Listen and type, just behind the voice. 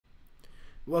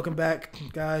Welcome back,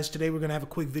 guys. Today we're going to have a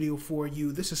quick video for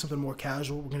you. This is something more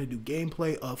casual. We're going to do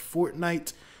gameplay of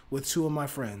Fortnite with two of my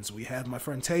friends. We have my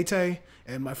friend Tay Tay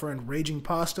and my friend Raging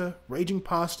Pasta. Raging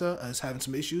Pasta is having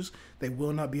some issues. They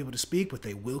will not be able to speak, but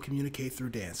they will communicate through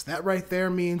dance. That right there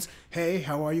means, hey,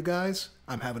 how are you guys?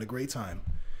 I'm having a great time.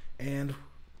 And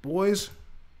boys,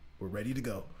 we're ready to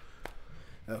go.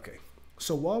 Okay.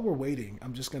 So while we're waiting,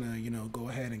 I'm just gonna, go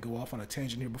ahead and go off on a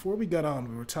tangent here. Before we got on,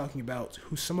 we were talking about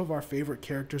who some of our favorite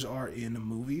characters are in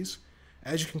movies.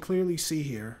 As you can clearly see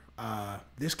here,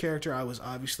 this character I was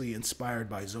obviously inspired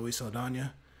by Zoe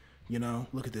Saldana.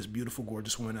 Look at this beautiful,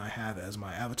 gorgeous woman I have as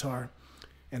my avatar.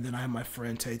 And then I have my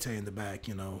friend Tay Tay in the back,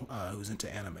 who's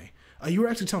into anime. You were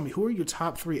actually telling me, who are your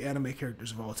top 3 anime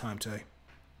characters of all time, Tay?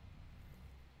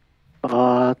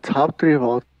 Top three of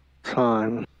all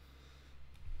time.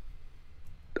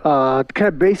 Can I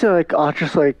base it on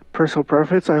just like personal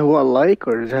preference on who I like,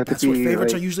 or does it have to That's what be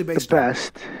favorites are like usually the based on.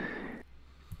 best?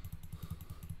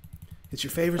 It's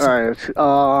your favorites. All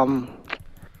right.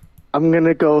 I'm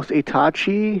gonna go with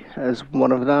Itachi as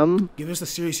one of them. Give us the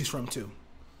series he's from, too.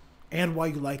 And why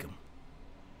you like him.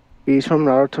 He's from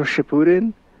Naruto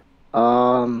Shippuden.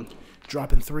 Um,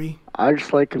 Dropping 3, I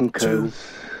just like him 2, because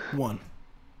 1.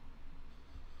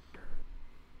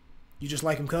 You just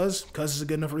like him cuz is a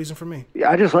good enough reason for me.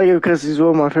 I just like him because he's one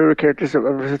of my favorite characters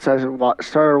ever since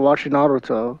started watching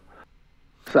Naruto.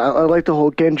 So I like the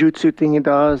whole genjutsu thing he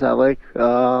does. I like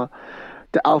the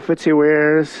outfits he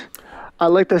wears. I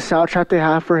like the soundtrack they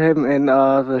have for him in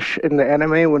in the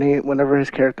anime whenever his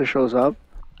character shows up.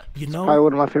 You Probably know,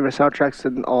 one of my favorite soundtracks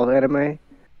in all the anime.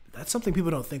 that's something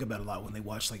people don't think about a lot when they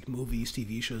watch like movies,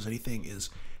 TV shows, anything is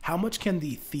how much can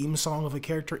the theme song of a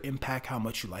character impact how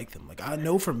much you like them. Like I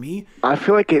know for me, I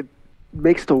feel like it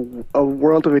makes a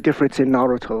world of a difference in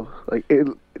Naruto.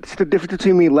 It's the difference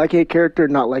between me liking a character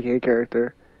and not liking a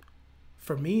character.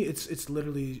 it's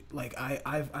literally like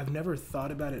I've never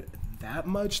thought about it that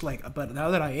much like but now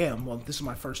that I am, well this is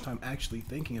my first time actually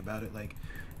thinking about it like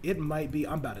it might be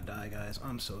I'm about to die, guys.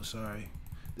 I'm so sorry.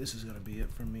 This is going to be it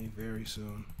for me very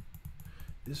soon.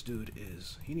 This dude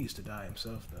he needs to die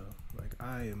himself though. Like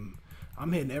I'm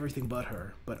hitting everything but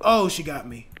her. But oh, she got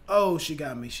me. Oh, she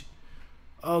got me.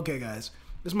 Okay, guys.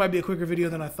 This might be a quicker video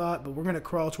than I thought, but we're going to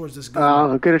crawl towards this gun.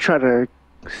 I'm gonna try to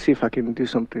see if I can do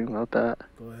something about that.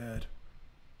 Go ahead.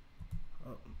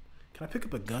 Oh, can I pick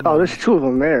up a gun? Oh, there's two of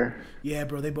them there. Yeah,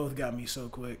 bro, they both got me so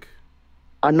quick.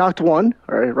 I knocked one.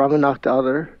 All right, Ramen knocked the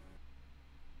other.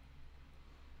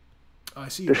 Oh, I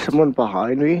see you There's guys. someone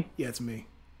behind me. Yeah, it's me.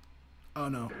 Oh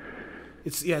no.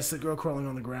 It's the girl crawling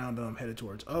on the ground I'm headed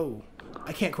towards. Oh,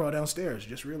 I can't crawl downstairs,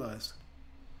 just realized.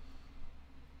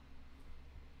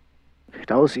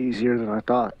 That was easier than I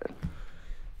thought.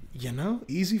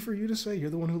 Easy for you to say. You're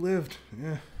the one who lived.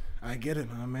 Yeah, I get it.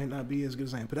 I may not be as good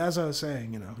as I am. But as I was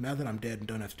saying, now that I'm dead and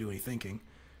don't have to do any thinking,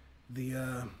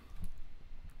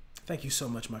 thank you so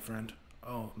much, my friend.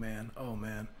 Oh, man. Oh,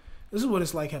 man. This is what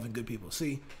it's like having good people.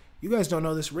 See, you guys don't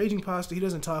know this. Raging Pasta, he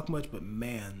doesn't talk much, but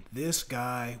man, this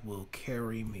guy will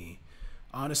carry me.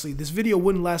 Honestly, this video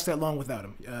wouldn't last that long without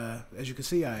him. As you can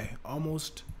see, I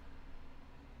almost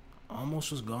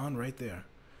was gone right there.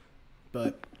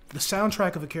 But the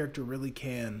soundtrack of a character really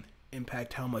can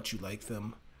impact how much you like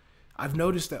them. I've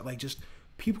noticed that like just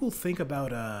people think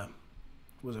about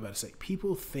what was I about to say?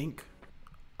 People think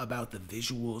about the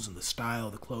visuals and the style,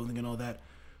 the clothing and all that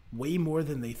way more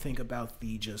than they think about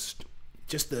the just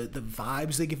the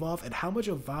vibes they give off and how much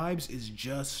of vibes is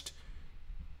just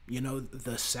the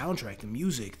soundtrack, the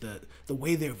music, the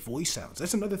way their voice sounds.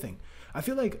 That's another thing. I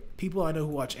feel like people I know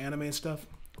who watch anime and stuff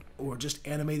or just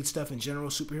animated stuff in general,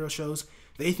 superhero shows,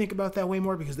 they think about that way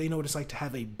more because they know what it's like to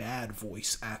have a bad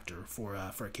voice actor for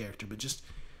a character. But just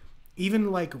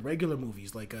even like regular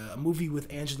movies, like a movie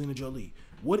with Angelina Jolie,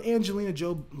 would Angelina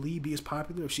Jolie be as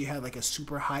popular if she had like a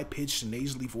super high pitched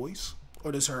nasally voice,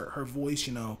 or does her voice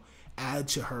add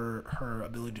to her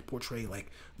ability to portray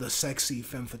like the sexy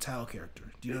femme fatale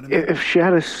character? Do you know what I mean? If she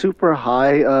had a super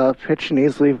high pitched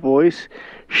nasally voice,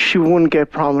 she wouldn't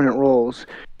get prominent roles.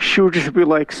 She would just be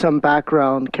like some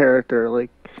background character,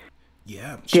 like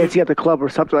Yeah, dancing at the club or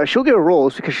something. Like, she'll get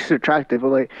roles because she's attractive, but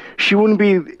like she wouldn't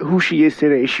be who she is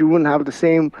today. She wouldn't have the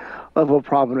same level of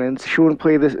prominence. She wouldn't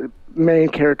play this main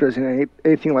characters in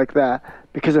anything like that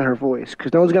because of her voice.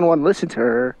 Because no one's gonna want to listen to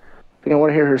her. They're gonna want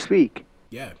to hear her speak.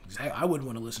 yeah, exactly. I wouldn't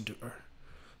want to listen to her.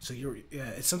 So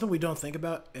it's something we don't think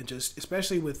about, and just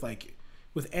especially with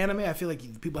anime, I feel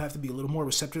like people have to be a little more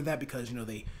receptive to that because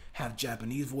they have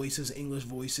Japanese voices, English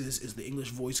voices. Is the English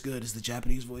voice good? Is the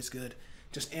Japanese voice good?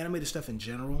 Just animated stuff in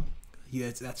general. Yeah,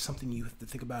 that's something you have to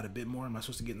think about a bit more. Am I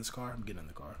supposed to get in this car? I'm getting in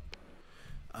the car.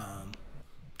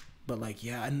 But like,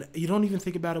 yeah, and you don't even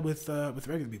think about it with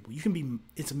regular people. You can be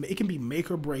it can be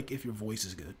make or break if your voice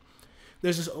is good.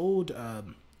 There's this old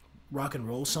rock and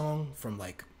roll song from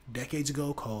like decades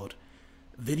ago called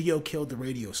 "Video Killed the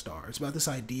Radio Star." It's about this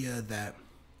idea that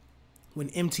when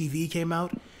MTV came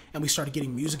out and we started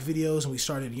getting music videos and we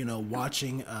started,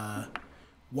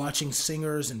 watching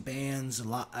singers and bands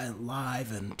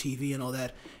live and TV and all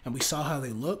that, and we saw how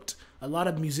they looked. A lot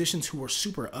of musicians who were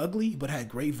super ugly but had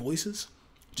great voices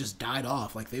just died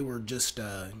off. Like they were just,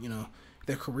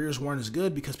 their careers weren't as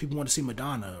good because people want to see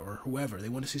Madonna or whoever. They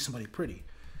want to see somebody pretty.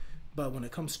 But when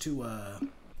it comes to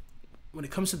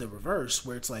the reverse,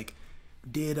 where it's like,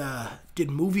 did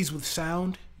movies with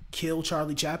sound kill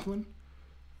Charlie Chaplin?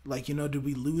 Like, did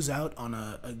we lose out on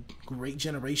a great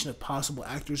generation of possible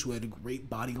actors who had a great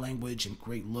body language and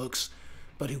great looks,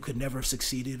 but who could never have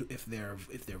succeeded if their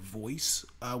voice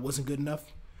wasn't good enough?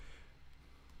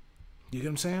 You get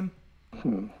what I'm saying?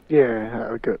 Yeah,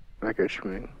 I get what you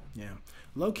mean. Yeah.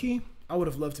 Low key, I would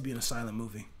have loved to be in a silent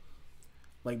movie.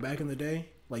 Like back in the day,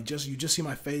 like you just see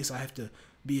my face, I have to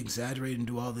be exaggerated and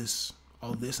do all this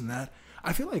and that.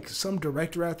 I feel like some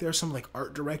director out there, some like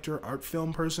art director, art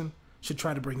film person should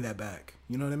try to bring that back.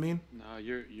 You know what I mean? No,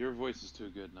 your voice is too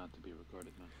good not to be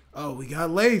recorded, man. Oh, we got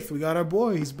Lath. We got our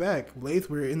boy. He's back. Lath,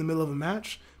 we're in the middle of a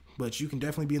match, but you can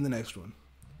definitely be in the next one.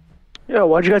 Yo,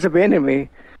 why'd you guys abandon me?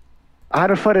 I had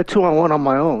to fight a 2-on-1 on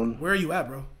my own. Where are you at,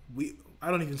 bro? I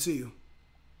don't even see you.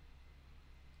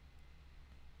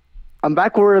 I'm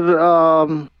back where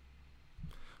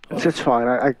it's fine.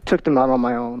 I took them out on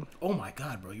my own. Oh my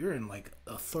god, bro. You're in like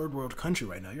a third world country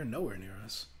right now. You're nowhere near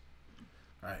us.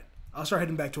 Alright. I'll start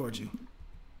heading back towards you.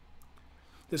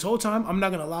 This whole time, I'm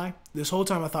not gonna lie, this whole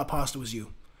time I thought Pasta was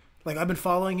you. Like I've been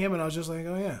following him and I was just like,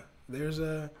 oh yeah, there's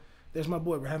my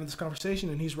boy. We're having this conversation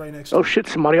and he's right next to me. Oh shit,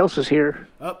 somebody else is here.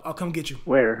 Oh, I'll come get you.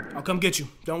 Where? I'll come get you.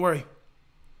 Don't worry.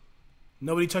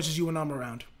 Nobody touches you when I'm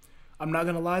around. I'm not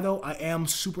gonna lie though, I am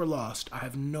super lost. I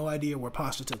have no idea where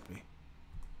Pasta took me.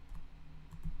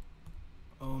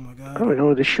 Oh my god. I don't even know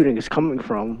where the shooting is coming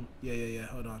from. Yeah.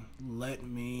 Hold on. Let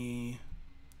me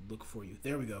look for you.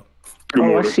 There we go.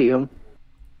 Oh, I see him.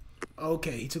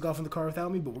 Okay, he took off in the car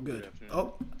without me, but we're good.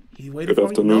 Oh, he waited Good for me.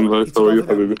 afternoon, No, he guys. took How are off you,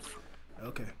 without me. Habibi?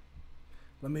 Okay.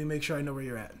 Let me make sure I know where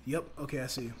you're at. Yep. Okay, I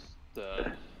see you.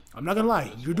 The, I'm not gonna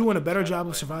lie. You're doing a better job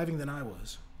of surviving than I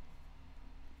was.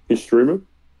 He's streaming?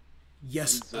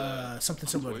 Yes, something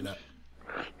similar to Twitch,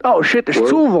 that. Oh shit, there's What?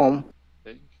 2 of them. I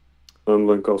think. And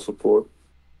link I'll support.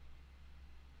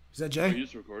 Is that Are you Jay?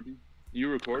 just recording? You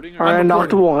recording? Alright, I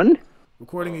knocked recording. one.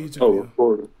 Recording a YouTube Oh, video.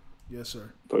 recording. Yes,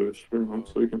 sir. I thought you were streaming. I'm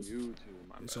speaking. YouTube,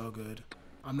 my It's bad. all good.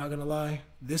 I'm not gonna lie.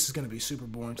 This is gonna be super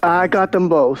boring. I got them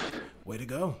both. Way to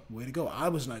go. Way to go. I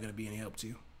was not gonna be any help to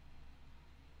you.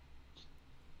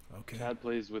 Okay. Chad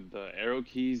plays with the arrow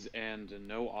keys and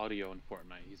no audio in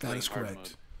Fortnite. He's That playing is hard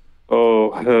correct.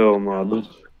 Oh, hell no. mode.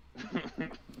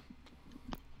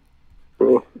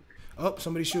 Bro, Oh,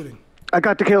 somebody's shooting. I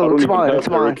got the I kill. don't It's even mine. have It's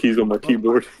arrow mine. keys on my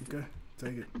keyboard. Okay,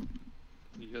 take it.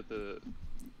 You got the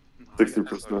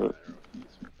 60%.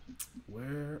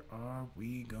 Where are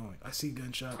we going? I see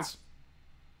gunshots.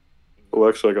 Well,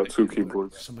 actually, I got 2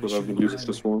 keyboards, Somebody but I haven't shooting used behind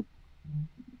this me. one.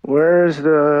 Where's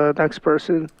the next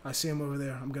person? I see him over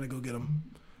there. I'm gonna go get him.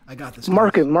 I got this.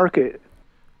 Mark guys. it. Mark it.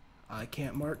 I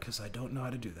can't mark because I don't know how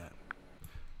to do that.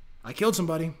 I killed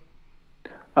somebody.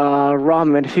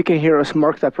 Ramen, if you can hear us,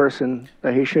 mark that person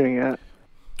that he's shooting at.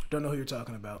 Don't know who you're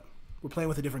talking about. We're playing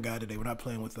with a different guy today. We're not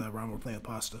playing with Ron. We're playing with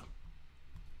Pasta.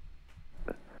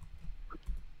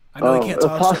 I know he can't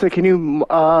talk. Pasta, can you?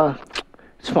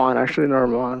 It's fine. Actually, never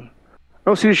mind. I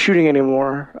don't see the shooting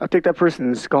anymore. I think that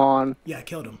person is gone. Yeah, I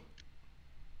killed him.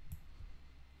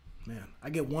 Man, I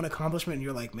get one accomplishment and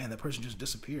you're like, man, that person just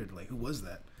disappeared. Like, who was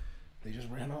that? They just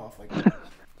ran off. Like,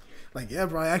 like yeah,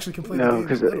 bro, I actually can play the No, game a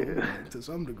 'cause little, like, to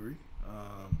some degree.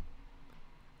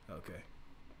 Okay.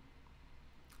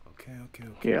 Okay.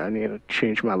 Yeah, I need to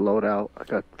change my loadout. I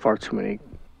got far too many.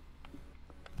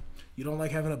 You don't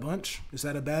like having a bunch? Is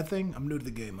that a bad thing? I'm new to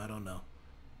the game. I don't know.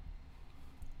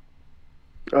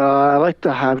 I like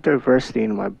to have diversity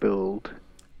in my build.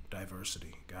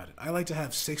 Diversity. Got it. I like to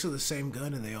have 6 of the same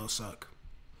gun and they all suck.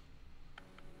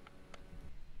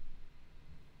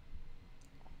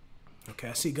 Okay,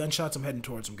 I see gunshots. I'm heading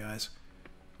towards them, guys.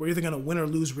 We're either going to win or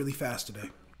lose really fast today.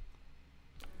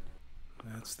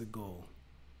 That's the goal.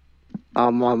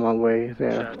 I'm on my way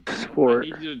there. Chad, Sport. I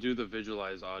need you to do the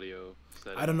visualize audio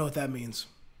setting. I don't know what that means.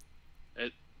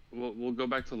 We'll go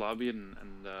back to lobby and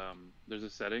there's a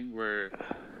setting where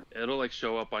it'll like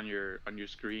show up on your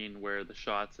screen where the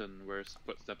shots and where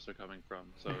footsteps are coming from.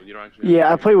 So you don't actually.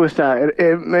 Yeah, I play with that.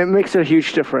 It makes a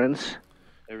huge difference.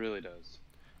 It really does.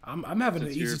 I'm having an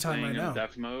Since easy you're time right playing in now.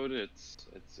 death mode, it's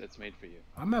made for you.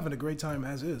 I'm having a great time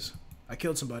as is. I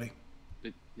killed somebody.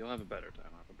 You'll have a better time.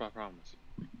 I promise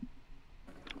you.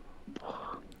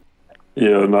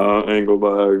 Yeah, nah, I ain't gonna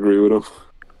lie, I agree with him.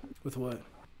 With what?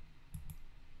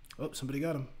 Oh, somebody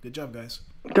got him. Good job, guys.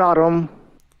 Got him.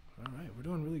 All right, we're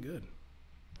doing really good.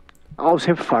 I was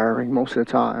hip firing most of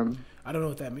the time. I don't know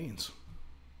what that means.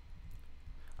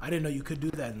 I didn't know you could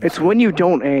do that. It's when you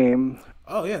don't aim.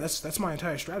 Oh yeah, that's my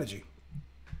entire strategy.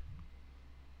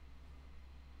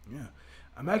 Yeah,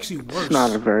 I'm actually worse. It's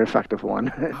not a very effective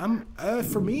one. I'm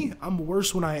for me, I'm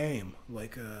worse when I aim.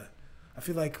 Like I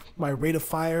feel like my rate of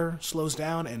fire slows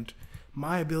down, and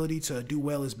my ability to do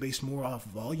well is based more off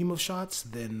volume of shots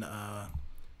than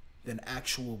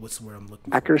actual. What's the word I'm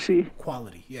looking for? Accuracy?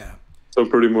 Quality. Yeah. So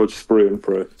pretty much spray and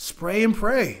pray. Spray and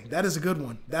pray. That is a good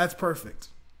one. That's perfect.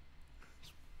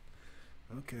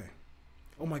 Okay.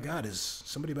 Oh my God, is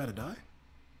somebody about to die?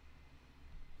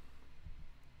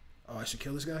 Oh, I should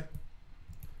kill this guy?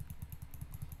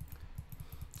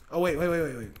 Oh, wait.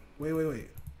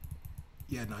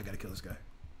 Yeah, no, I gotta kill this guy.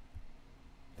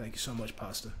 Thank you so much,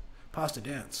 Pasta. Pasta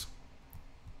dance.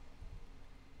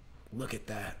 Look at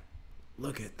that.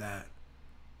 Look at that.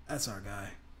 That's our guy.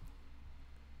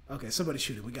 Okay, somebody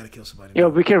shoot him. We gotta kill somebody. Yo,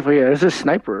 now. be careful. Yeah, there's a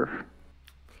sniper.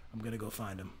 I'm gonna go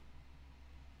find him.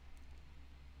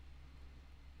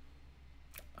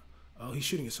 Oh, he's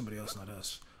shooting at somebody else, not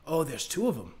us. Oh, there's two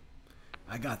of them.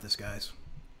 I got this, guys.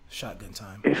 Shotgun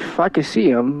time. If I can see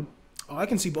him, Oh, I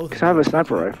can see both of because them. I have a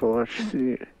sniper rifle. I should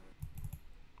see.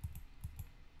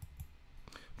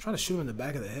 I'm trying to shoot him in the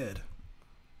back of the head.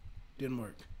 Didn't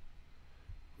work.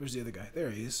 Where's the other guy? There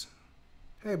he is.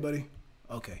 Hey, buddy.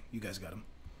 Okay, you guys got him.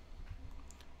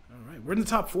 All right, we're in the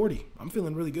top 40. I'm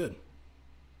feeling really good.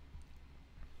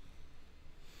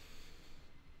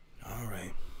 All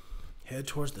right. Head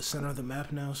towards the center of the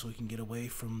map now so we can get away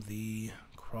from the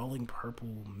crawling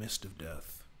purple mist of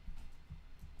death.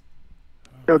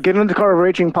 Yo, get in the car,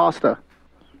 raging pasta.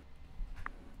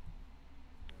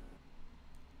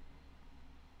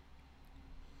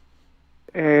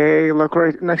 Hey, look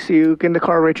right next to you. Get in the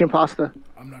car, raging pasta.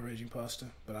 I'm not raging pasta,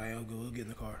 but I'll go get in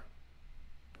the car.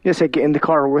 Yes, I get in the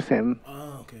car with him.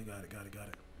 Oh, okay, got it.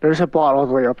 There's a bot all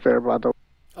the way up there, by the way.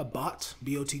 A bot?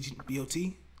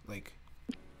 B-O-T? Like,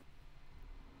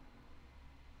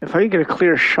 If I can get a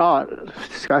clear shot, if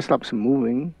this guy stops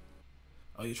moving.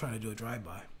 oh, you're trying to do a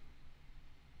drive-by.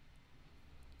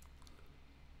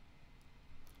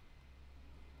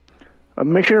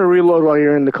 Make sure to reload while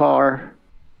you're in the car.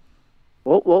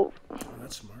 Whoa. Oh,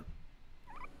 that's smart.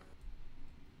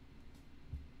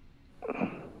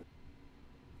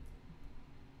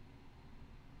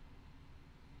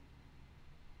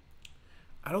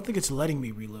 I don't think it's letting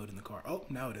me reload in the car. Oh,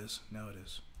 now it is.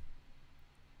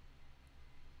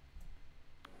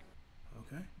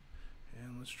 Okay.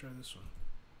 And let's try this one.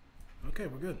 Okay,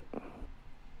 we're good.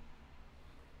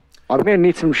 I'm gonna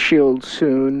need some shields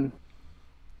soon.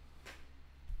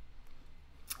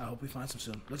 I hope we find some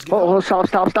soon. Let's get Oh, out.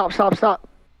 stop.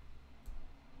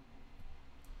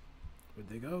 Where'd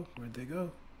they go?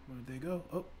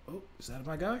 Oh, is that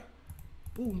my guy?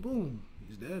 Boom.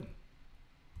 He's dead.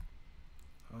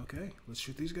 Okay, let's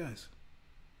shoot these guys.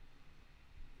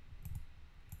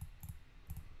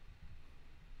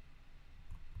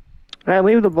 Man,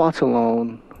 leave the bots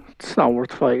alone. It's not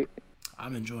worth fight.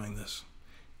 I'm enjoying this.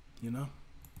 You know?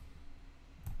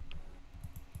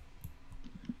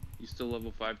 You still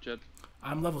level 5, Jed?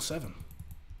 I'm level 7.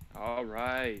 All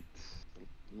right.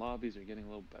 The lobbies are getting a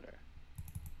little better.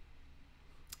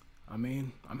 I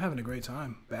mean, I'm having a great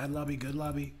time. Bad lobby, good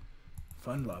lobby,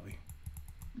 fun lobby.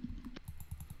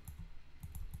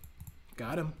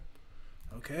 Got him.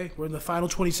 Okay, we're in the final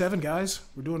 27, guys.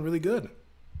 We're doing really good.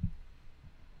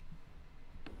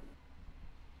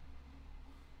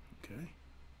 Okay.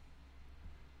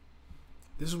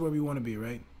 This is where we want to be,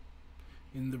 right?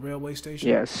 In the railway station?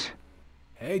 Yes.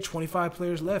 Hey, 25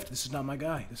 players left. This is not my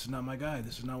guy. This is not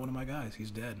one of my guys.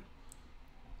 He's dead.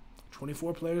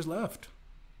 24 players left.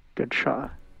 Good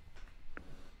shot.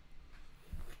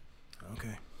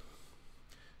 Okay.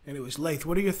 Anyways, Lath,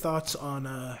 what are your thoughts on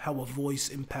how a voice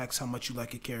impacts how much you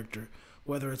like a character?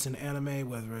 Whether it's in anime,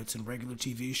 whether it's in regular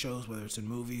TV shows, whether it's in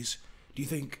movies. Do you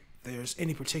think there's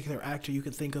any particular actor you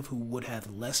can think of who would have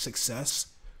less success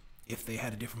if they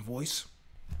had a different voice?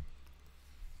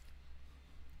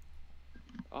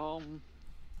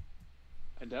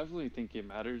 I definitely think it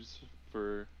matters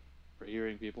for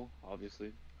hearing people,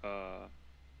 obviously. But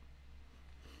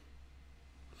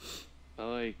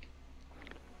like,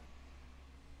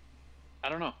 I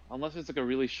don't know. Unless it's like a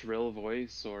really shrill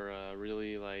voice or a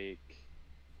really like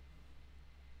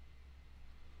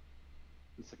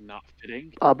It's like not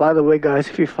fitting. By the way, guys,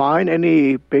 if you find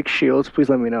any big shields, please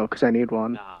let me know because I need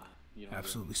one. Nah, you know.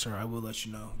 Absolutely, sir. I will let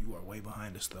you know. You are way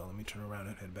behind us, though. Let me turn around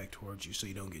and head back towards you so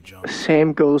you don't get jumped.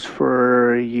 Same goes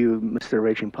for you, Mr.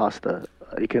 Raging Pasta.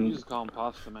 You You can. just call him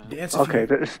pasta, man. Dance if Okay, you're,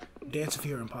 there's. dance if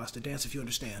you're imposter. Dance if you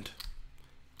understand.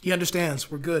 He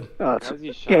understands. We're good. How's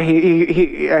he shot?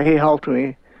 Yeah, he helped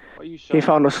me. Why you shot? He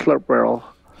found a slurp barrel.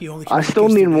 He only. I still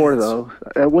need more though.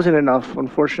 It wasn't enough,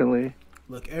 unfortunately.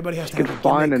 Look, everybody has to You have can a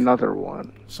find gimmick. another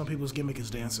one. Some people's gimmick is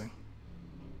dancing.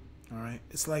 All right,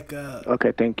 it's like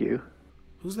Okay, thank you.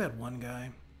 who's that one guy,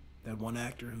 that one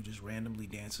actor who just randomly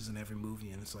dances in every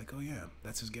movie, and it's like, oh yeah,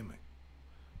 that's his gimmick.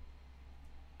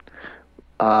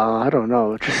 I don't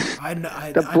know. Just the I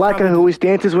black guy probably- who always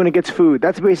dances when he gets food.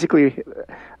 That's basically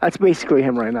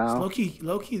him right now. Low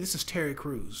key, this is Terry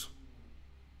Crews.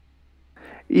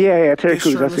 Yeah, Terry He's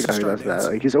Crews. That's the shirtless guy and who does start that.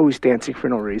 dancing. Like, he's always dancing for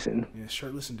no reason. Yeah,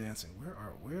 shirtless and dancing.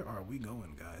 Where are we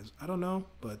going, guys? I don't know,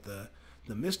 but the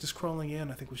mist is crawling in.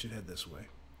 I think we should head this way.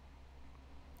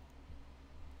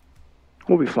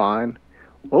 We'll be fine.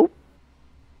 Oh,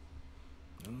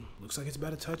 Looks like it's about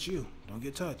to touch you. Don't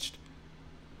get touched.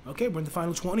 Okay, we're in the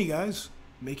final 20, guys.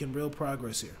 Making real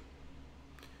progress here.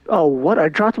 oh, what? I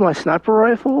dropped my sniper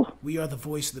rifle. We are the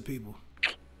voice of the people.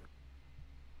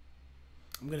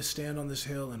 I'm gonna stand on this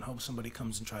hill and hope somebody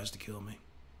comes and tries to kill me.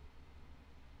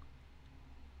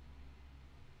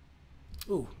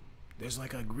 Ooh, there's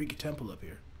like a Greek temple up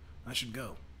here. I should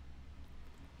go.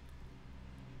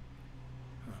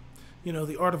 Huh. You know,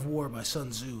 The Art of War by Sun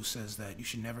Tzu says that you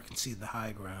should never concede the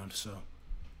high ground, so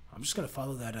I'm just gonna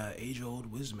follow that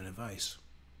age-old wisdom and advice.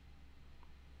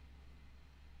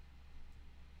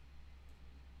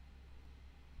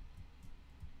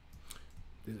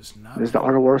 This is not. Does the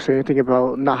Art of War say anything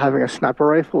about not having a sniper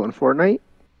rifle in Fortnite?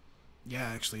 Yeah,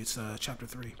 actually, it's chapter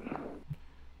 3.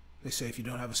 They say if you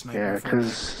don't have a sniper, Yeah, in Fortnite,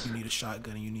 'cause- you need a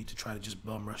shotgun and you need to try to just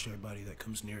bum rush everybody that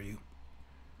comes near you.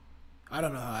 I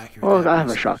don't know how accurate. Well, that I have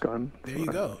a is. shotgun. There you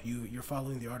go. You're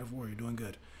following the Art of War. You're doing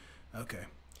good. Okay.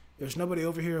 There's nobody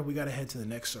over here. We gotta head to the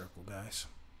next circle, guys.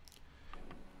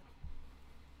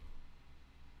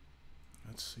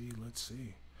 Let's see. Let's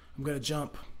see. I'm gonna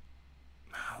jump.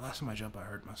 Last time I jumped, I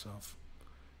hurt myself.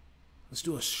 Let's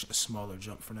do a smaller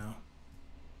jump for now.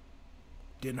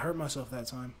 Didn't hurt myself that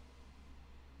time.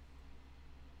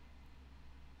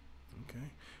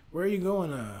 Okay. Where are you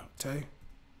going, Tay?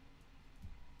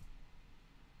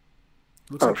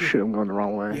 Looks Oh like you're- shoot, I'm going the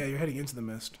wrong way. Yeah, you're heading into the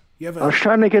mist. You have I was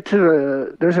trying to get to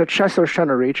the. There's a chest I was trying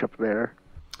to reach up there.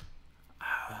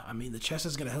 I mean, the chest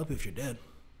is gonna help you if you're dead.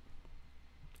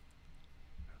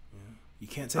 Yeah. You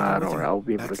can't take. I it with don't you. know. I'll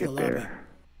be able Back to the get lobby. there.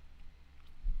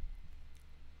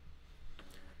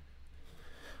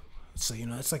 So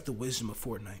it's like the wisdom of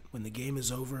Fortnite. When the game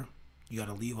is over, you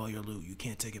gotta leave all your loot. You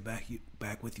can't take it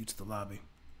back with you to the lobby.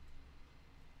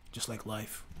 Just like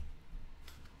life.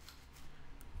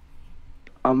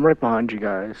 I'm right behind you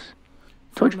guys.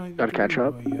 Told you, Fortnite gotta catch Battle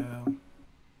up. Royale.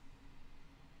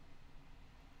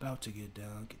 About to get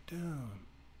down. Get down.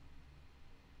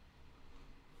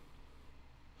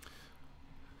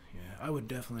 Yeah, I would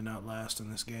definitely not last in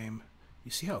this game.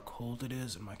 You see how cold it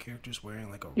is, and my character's wearing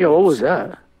like a. Yo, red what was suit?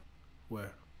 that?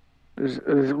 Where?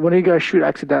 Is one of you guys shoot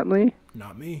accidentally?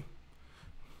 Not me.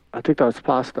 I think that was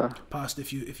pasta. Pasta,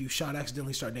 if you shot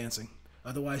accidentally, start dancing.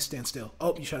 Otherwise, stand still.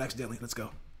 Oh, you shot accidentally. Let's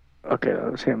go. Okay,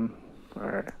 that was him. All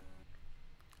right.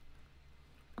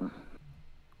 All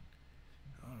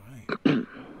right.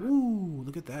 Ooh,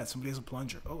 look at that. Somebody has a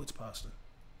plunger. Oh, it's pasta.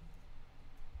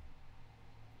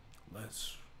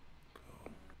 Let's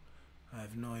go. I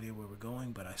have no idea where we're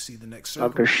going, but I see the next Oh,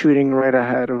 circle. they're shooting right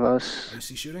ahead of us. You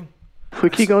see shooting? If we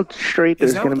keep going straight, Is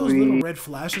there's that what gonna those little be. red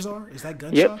flashes are? Is that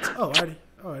gunshots? Oh, I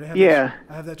already have Yeah. that.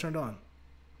 I have that turned on.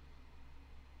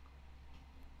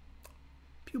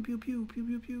 Pew, pew, pew, pew,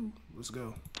 pew, pew. Let's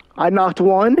go. I knocked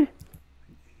one.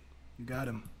 You got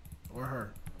him. Or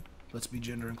her. Let's be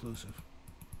gender inclusive.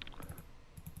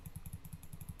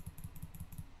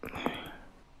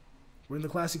 We're in the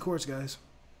classy courts, guys.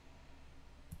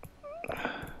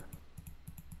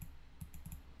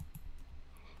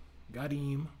 Got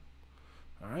him.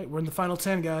 Alright, we're in the final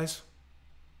 10, guys.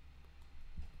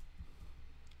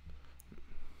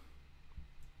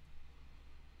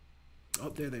 Oh,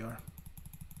 there they are.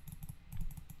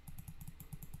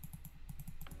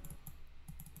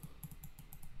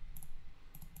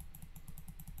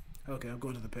 Okay, I'm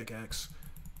going to the pickaxe.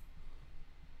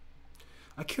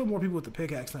 I kill more people with the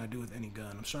pickaxe than I do with any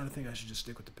gun. I'm starting to think I should just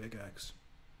stick with the pickaxe.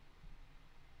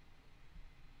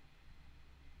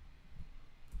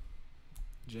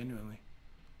 Genuinely.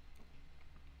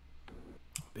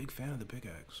 Big fan of the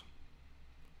pickaxe.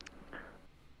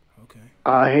 Okay.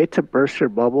 I hate to burst your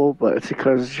bubble, but it's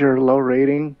because you're low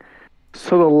rating.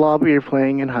 So the lobby you're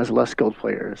playing in has less skilled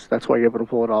players. That's why you're able to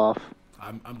pull it off.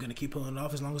 I'm gonna keep pulling it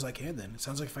off as long as I can. Then it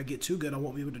sounds like if I get too good, I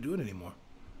won't be able to do it anymore.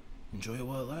 Enjoy it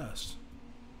while it lasts.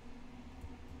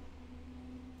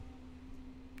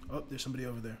 Oh, there's somebody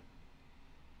over there.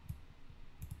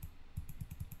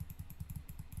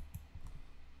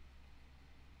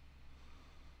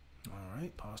 All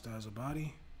right, Pasta has a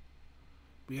body.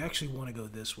 We actually want to go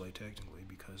this way technically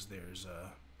because there's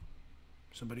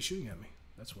somebody shooting at me.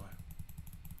 That's why.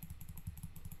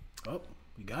 Oh,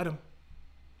 we got him.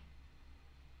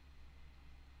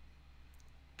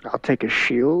 I'll take a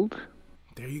shield.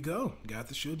 There you go. Got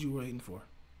the shield you were waiting for.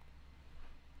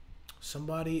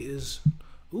 Somebody is...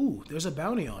 Ooh, there's a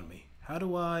bounty on me. How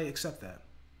do I accept that?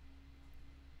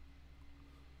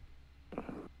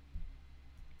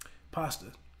 Pasta.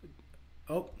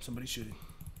 Oh, somebody's shooting.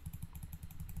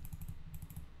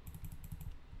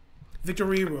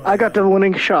 Victory Royale. I got the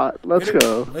winning shot. Let's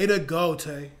go. Way to go,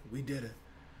 Tay. We did it.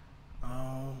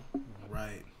 All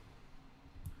right.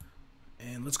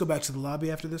 And let's go back to the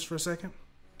lobby after this for a second.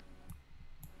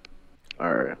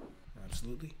 All right.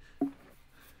 Absolutely.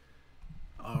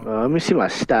 Let me see my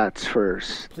stats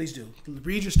first. Please do.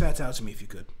 Read your stats out to me if you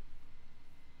could.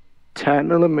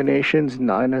 10 eliminations,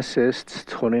 9 assists,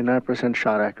 29%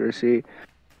 shot accuracy,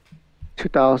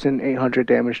 2,800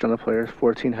 damage done to players,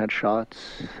 14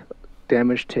 headshots,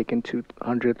 damage taken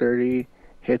 230,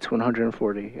 hits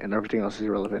 140, and everything else is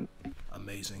irrelevant.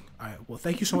 Amazing. All right. Well,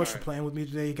 thank you so much for playing with me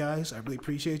today, guys. I really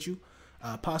appreciate you.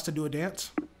 Pasta, do a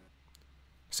dance.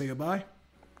 Say goodbye.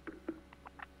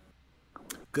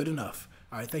 Good enough.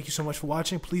 All right. Thank you so much for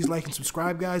watching. Please like and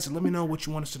subscribe, guys, and let me know what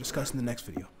you want us to discuss in the next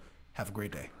video. Have a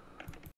great day.